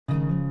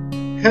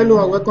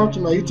Hello and welcome to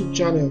my YouTube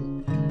channel.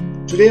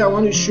 Today I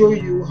want to show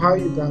you how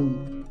you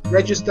can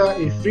register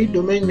a free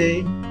domain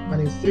name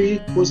and a free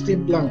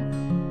hosting plan,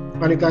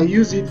 and you can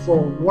use it for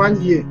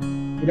 1 year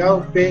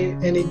without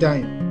paying any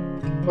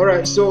dime.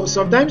 Alright, so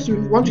sometimes you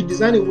want to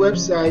design a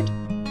website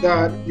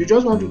that you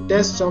just want to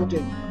test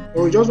something,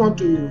 or you just want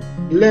to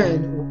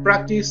learn or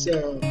practice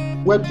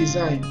web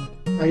design,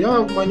 and you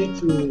don't have money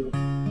to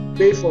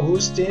pay for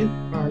hosting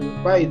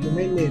and buy a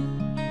domain name.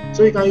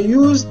 So you can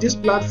use this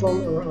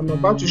platform I'm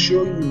about to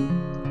show you,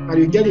 and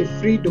you get a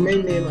free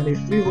domain name and a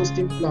free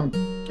hosting plan,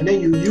 and then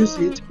you use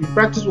it, you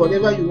practice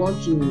whatever you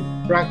want to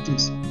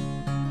practice.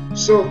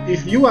 So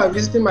if you are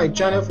visiting my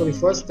channel for the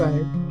first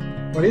time,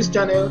 on this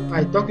channel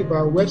I talk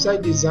about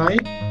website design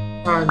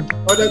and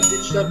other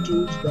digital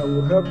tools that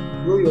will help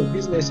grow your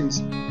businesses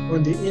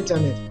on the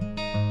internet.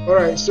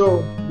 Alright,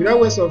 so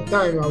without waste of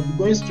time, I'll be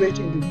going straight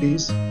into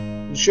this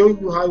to show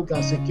you how you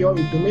can secure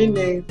a domain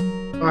name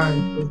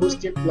and a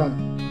hosting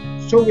plan.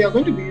 So we are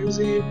going to be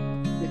using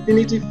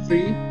Infinity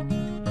Free.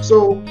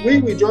 So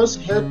we will just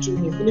head to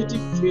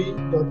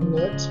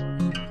infinityfree.net.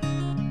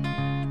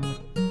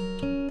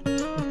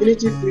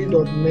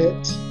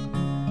 Infinityfree.net.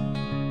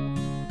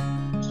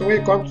 So when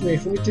you come to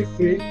Infinity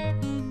Free,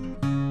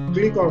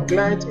 click on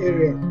client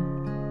area.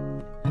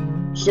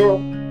 So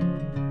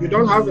you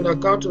don't have an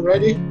account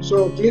already,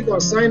 so click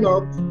on sign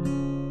up.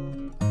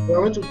 We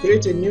are going to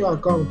create a new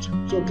account,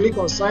 so click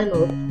on sign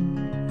up.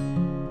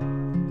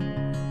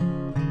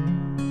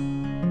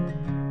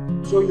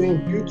 So you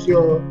input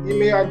your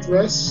email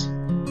address,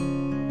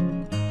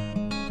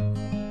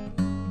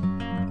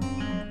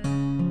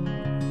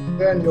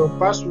 then your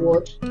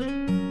password,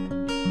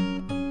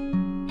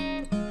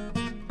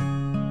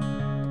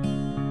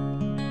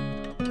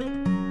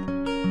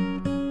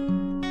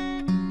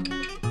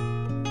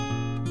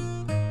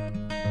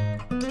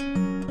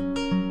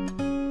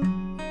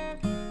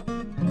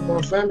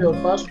 confirm your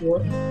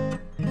password,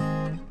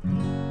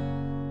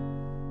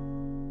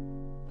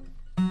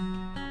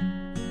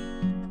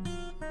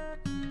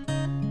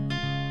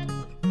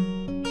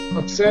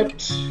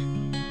 accept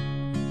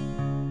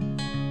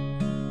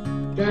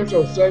terms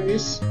of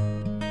service.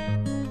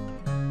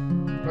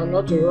 I'm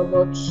not a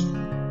robot.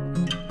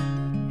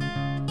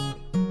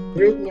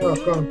 Create new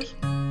account.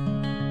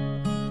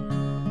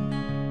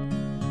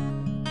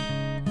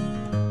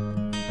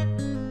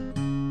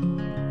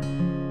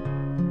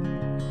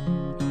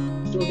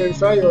 So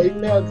verify your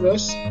email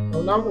address.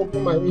 I'll now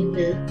open my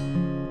email.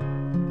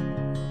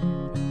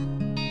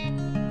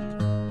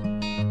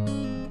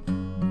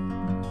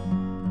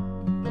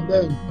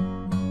 Then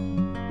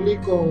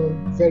click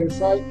on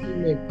verify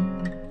email.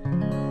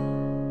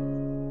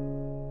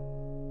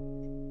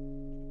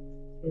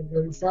 So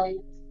verify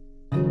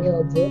email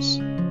address.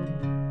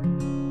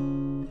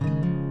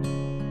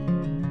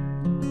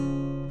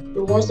 So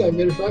once I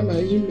verify my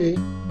email,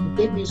 it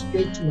takes me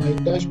straight to my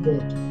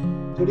dashboard.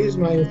 So this is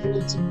my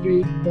Infinity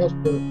Free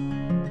dashboard.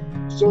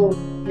 So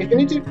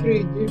Infinity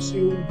Free gives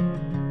you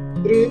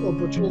 3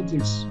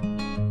 opportunities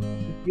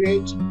to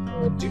create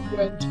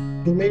different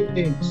domain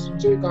names.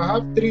 So you can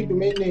have 3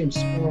 domain names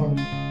on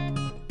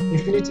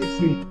Infinity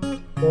Free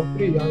for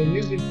free, and you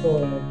use it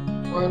for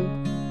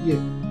 1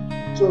 year.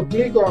 So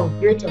click on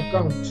create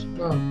account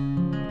now.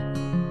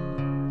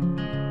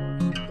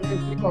 When you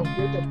click on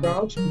create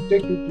account, it will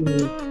take you to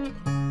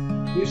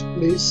this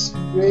place,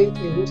 create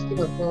a hosting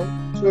account.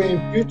 So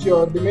input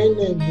your domain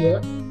name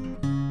here,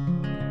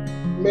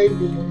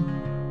 maybe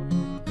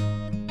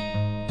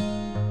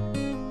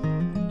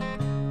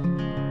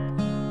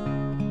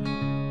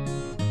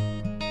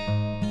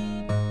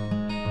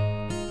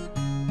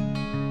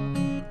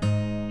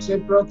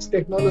Separate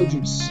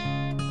Technologies.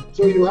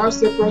 So you have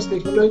Separate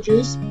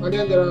Technologies, and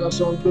then there are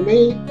some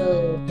domain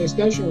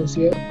extensions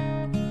here.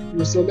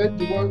 You select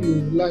the one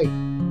you like.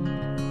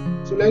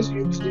 So let's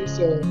use this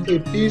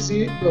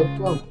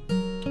apz.com.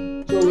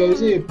 So we are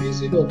using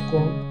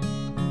apz.com.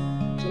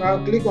 So now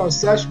click on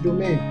search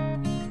domain.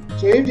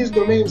 So if this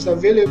domain is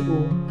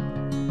available,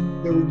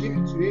 they will give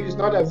it to you. If it's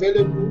not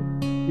available,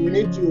 you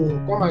need to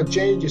come and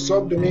change the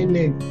subdomain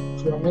name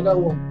to another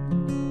one.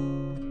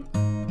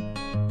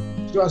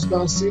 So as you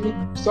can see,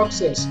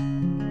 success.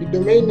 The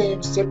domain name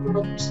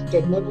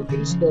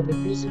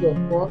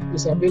separatechnologies.apz.com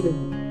is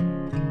available.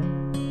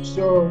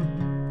 So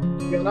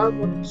we are now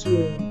going to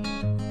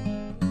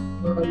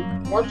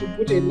want to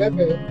put a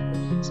label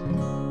on it.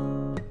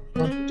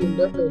 And put a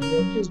label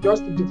here. This is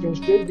just to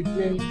differentiate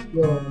between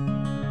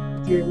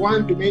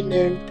one domain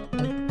name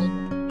and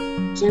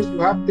another. Since you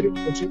have 3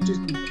 opportunities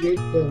to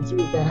create them, so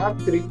you can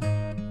have 3.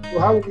 So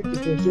how will you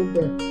differentiate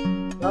them?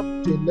 You have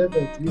to put a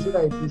label to use so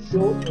that it will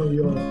show on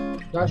your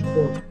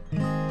dashboard.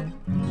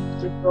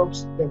 So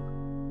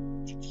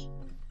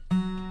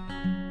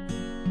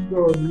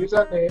the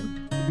username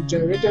will be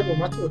generated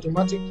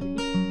automatically.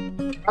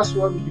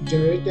 Password will be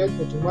generated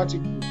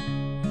automatically.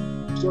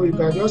 So you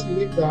can just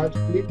leave that.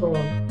 Click on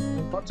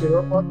I'm not a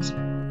robot.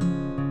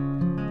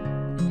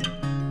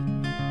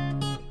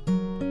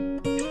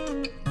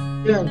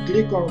 Then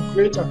click on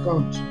create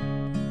account.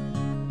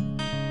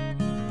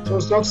 So So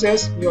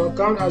success, your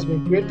account has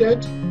been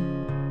created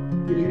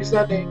with the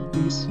username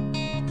is.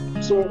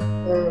 So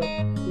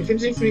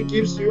Infinity Free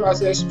gives you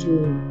access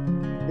to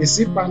a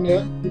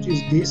cPanel, which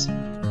is this.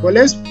 But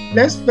let's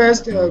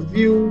first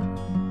view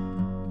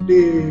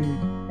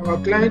our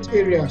client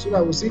area so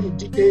that we see the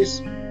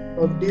details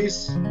of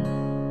this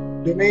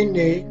domain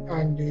name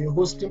and the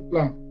hosting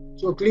plan.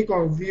 So click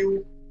on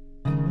view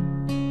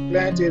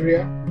client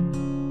area.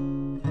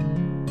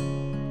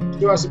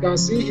 So as you can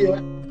see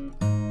here,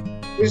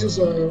 this is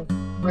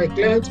my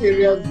client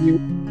area view.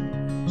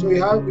 So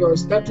you have your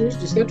status,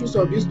 the status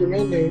of this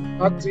domain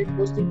name, active,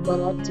 hosting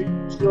plan active.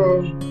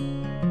 So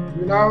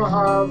you now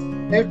have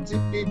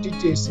FTP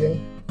details here.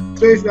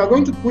 So if you are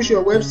going to push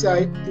your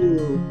website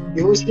to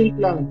the hosting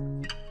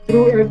plan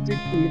through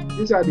FTP,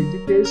 these are the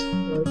details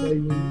that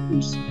you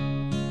use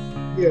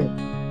here.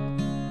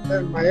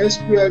 Then my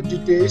SQL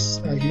details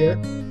are here,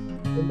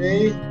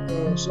 domain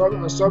and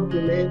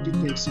subdomain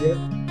details here.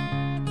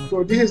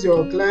 So this is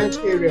your client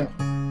area.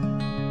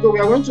 So we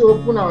are going to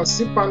open our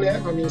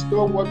cPanel and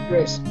install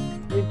WordPress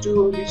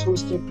into this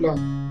hosting plan.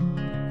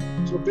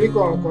 So click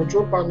on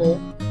Control Panel,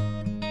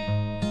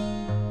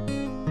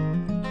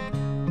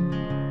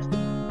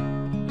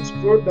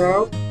 scroll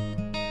down,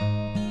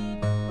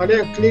 and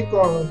then click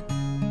on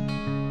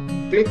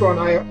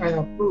I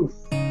approve.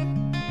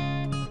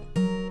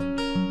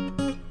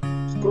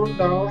 Scroll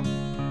down.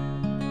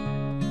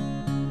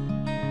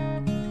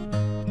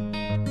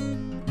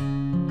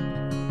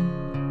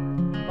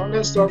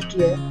 Under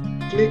software,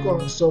 click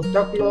on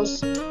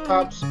Softaculous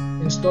Apps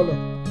Installer.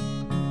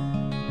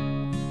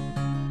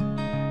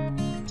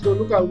 So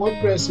look at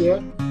WordPress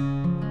here.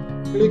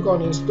 Click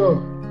on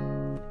Install.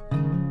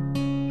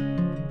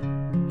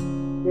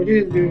 So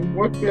this is the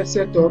WordPress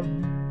setup.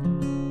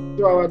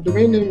 So our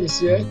domain name is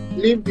here.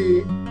 Leave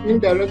the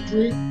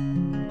indirectory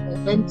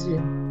empty.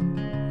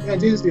 And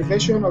this is the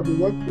version of the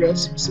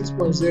WordPress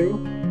 6.0.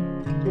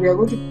 So we are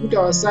going to put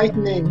our site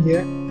name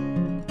here,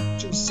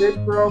 which is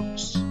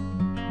Saprox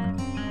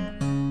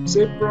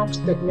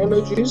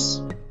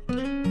Technologies.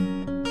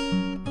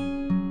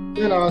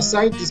 Then our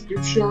site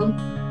description.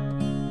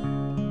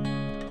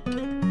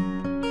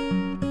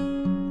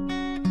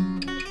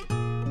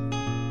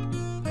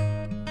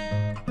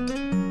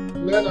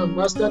 Learn and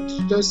master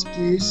teacher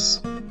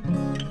skills.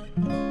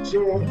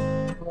 So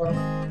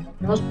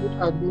just put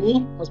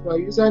admin as my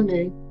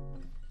username.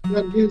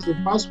 Then this is the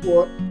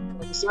password.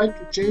 I decide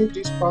to change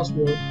this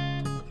password.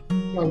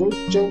 So I'm going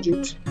to change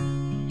it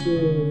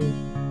to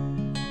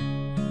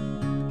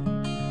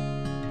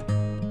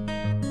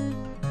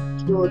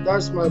so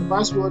that's my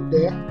password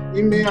there.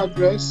 Email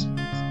address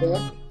is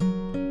there.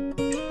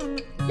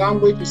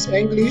 Language is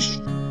English.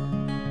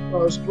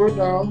 I'll scroll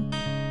down.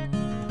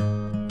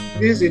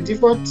 This is the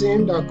default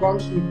theme that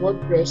comes with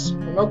WordPress.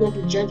 I'm not going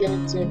to change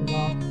any theme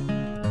now.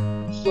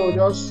 So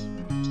just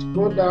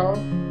scroll down,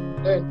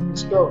 then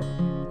install.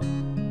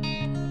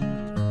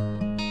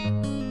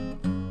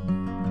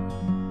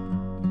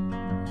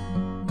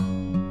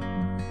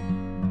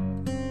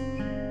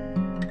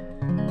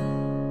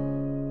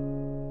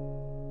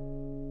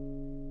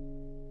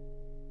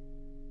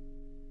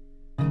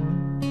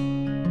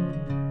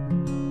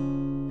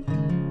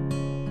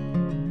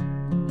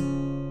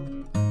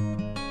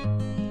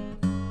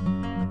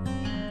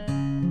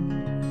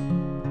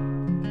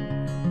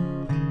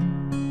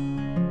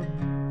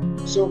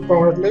 So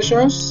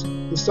congratulations,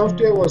 the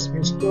software was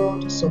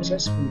installed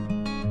successfully.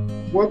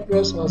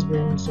 WordPress has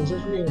been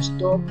successfully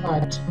installed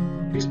at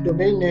this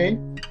domain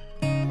name.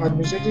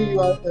 Administrative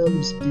URL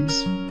is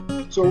this.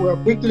 So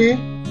I'm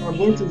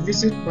going to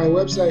visit my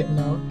website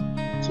now.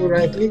 So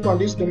right click on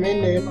this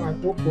domain name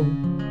and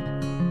open.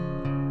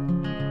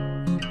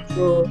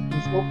 So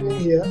it's opening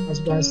here. As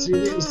you can see,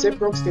 this is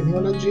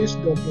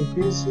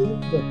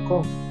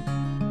saproxtechnologies.opensu.com.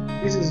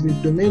 This is the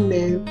domain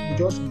name we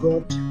just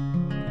got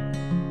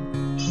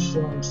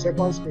some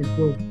seconds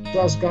ago.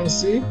 So as you can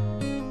see,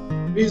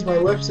 this is my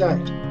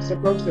website,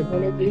 Saprox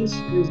Technologies.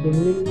 This is the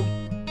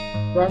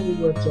brand new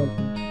website.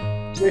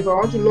 So if I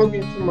want to log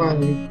into my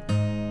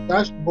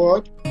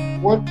dashboard,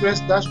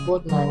 WordPress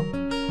dashboard now,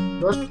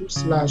 just put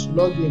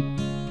 /login.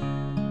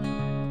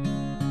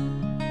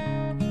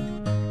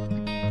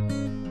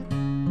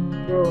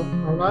 So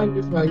I'll now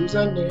use my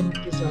username,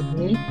 which is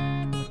admin,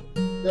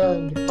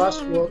 then the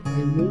password I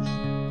use.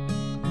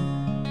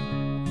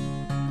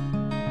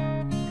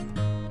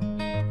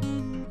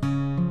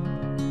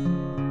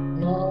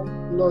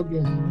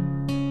 Login.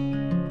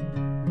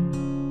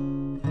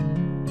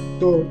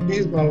 So this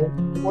is my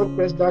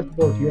WordPress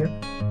dashboard here.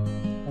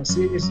 I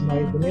see this is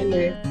my domain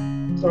name.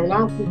 So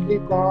now quickly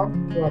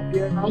come to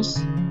appearance,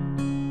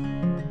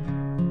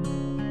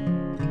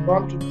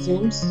 come to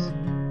themes,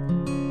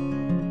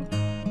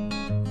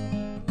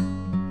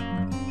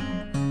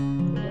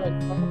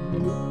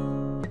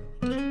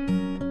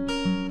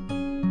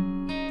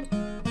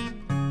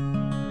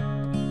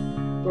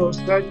 so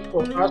search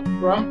for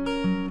Astra.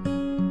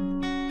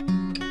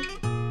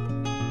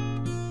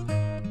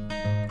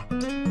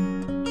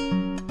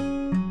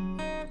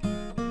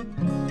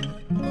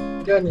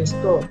 Then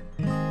install.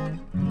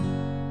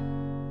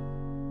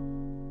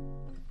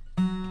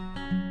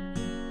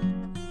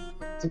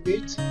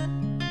 activate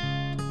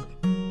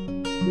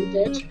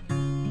activated.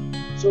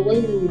 So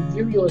when you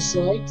view your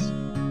site,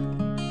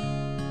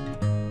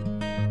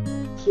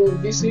 so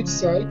visit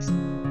site,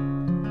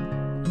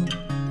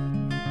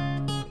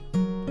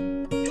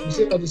 you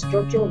see that the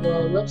structure of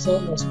our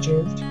website has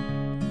changed.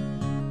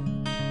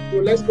 So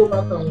let's go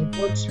back and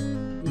import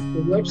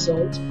the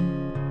website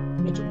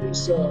into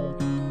this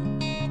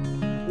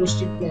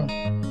hosting plan.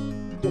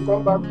 To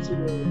come back to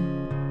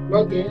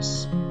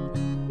plugins,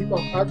 click on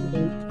add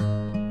link.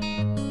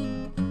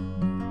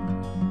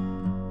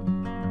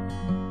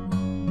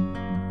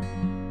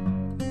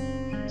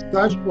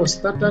 Search for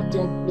starter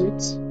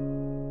templates.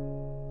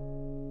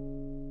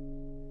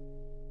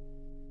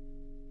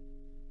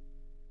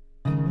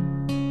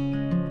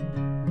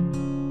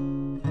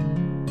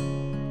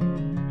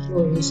 So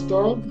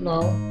install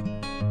now.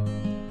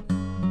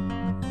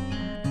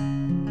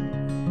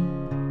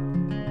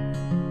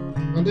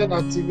 And then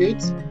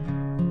activate.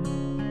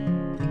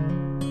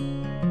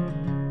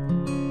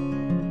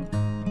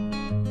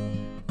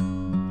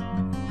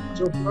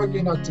 So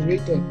plugin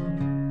activated.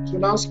 So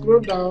now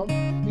scroll down.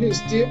 Please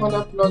stay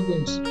under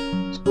plugins.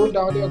 Scroll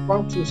down there,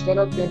 come to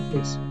standard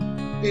templates.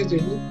 This is a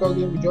new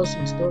plugin we just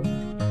installed.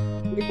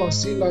 Click on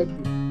C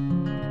library.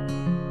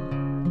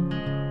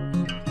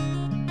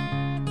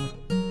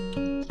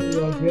 So you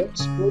are here.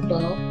 Scroll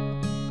down.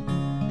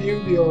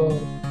 Build your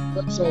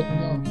website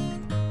now.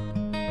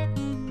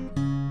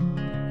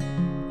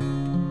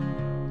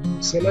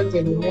 Select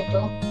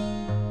Elementor.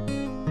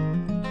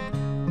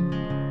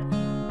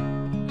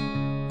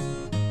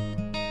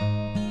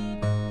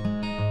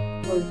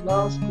 So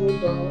now scroll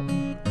down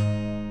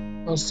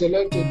and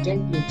select a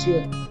template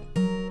here.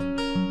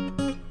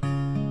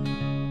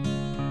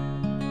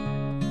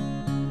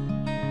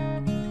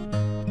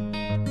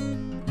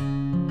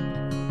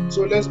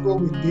 So let's go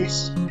with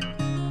this.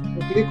 So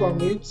click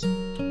on it.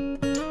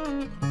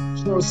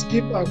 So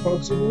skip and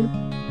continue.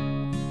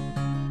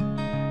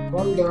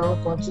 Come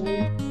down,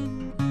 continue.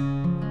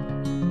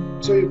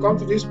 So you come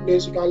to this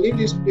place, you can leave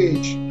this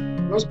page.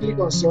 Just click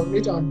on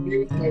submit and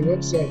build my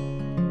website.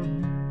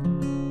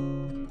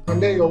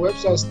 And then your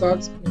website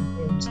starts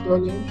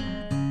installing.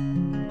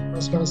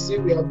 As you can see,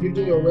 we are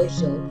building your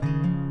website.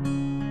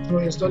 So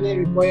installing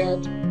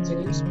required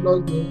things,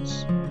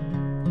 plugins,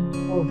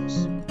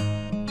 forms.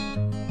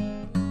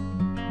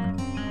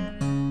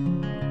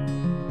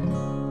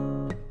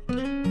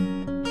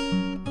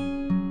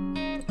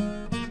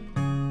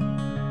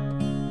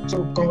 So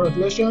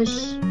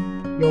congratulations,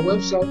 your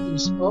website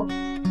is up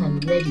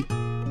and ready.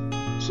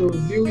 So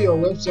view your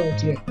website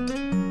here.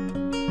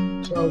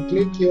 So I'll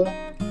click here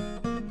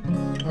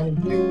and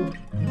view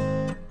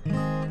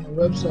the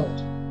website.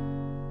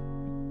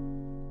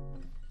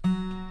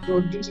 So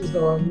this is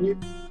our new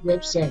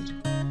website.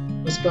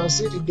 As you can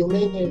see, the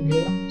domain name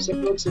here,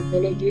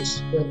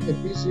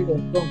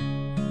 separatepsychologists.apc.com.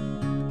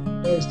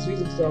 This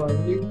is our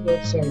new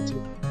website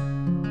here.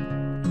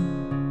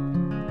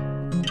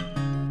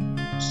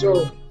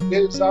 So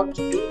this is how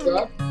to do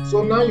that.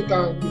 So now you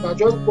can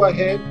just go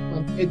ahead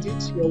and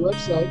edit your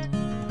website,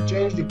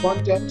 change the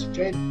content,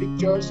 change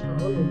pictures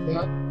and all of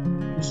that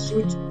to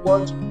suit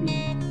what you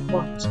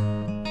want.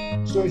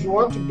 So if you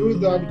want to do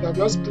that, you can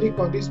just click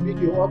on this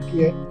video up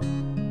here.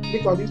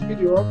 Click on this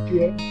video up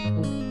here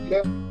and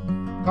learn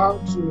how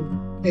to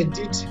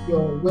edit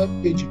your web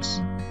pages.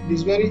 It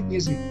is very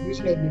easy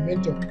using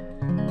Elementor.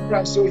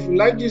 Right, so if you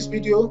like this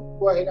video,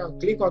 go ahead and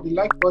click on the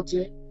like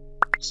button,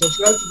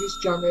 subscribe to this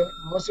channel,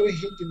 and also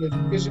hit the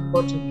notification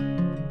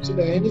button so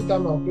that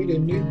anytime I upload a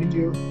new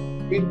video,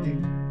 you'll be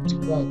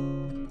notified.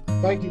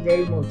 Thank you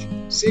very much.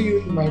 See you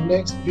in my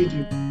next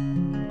video.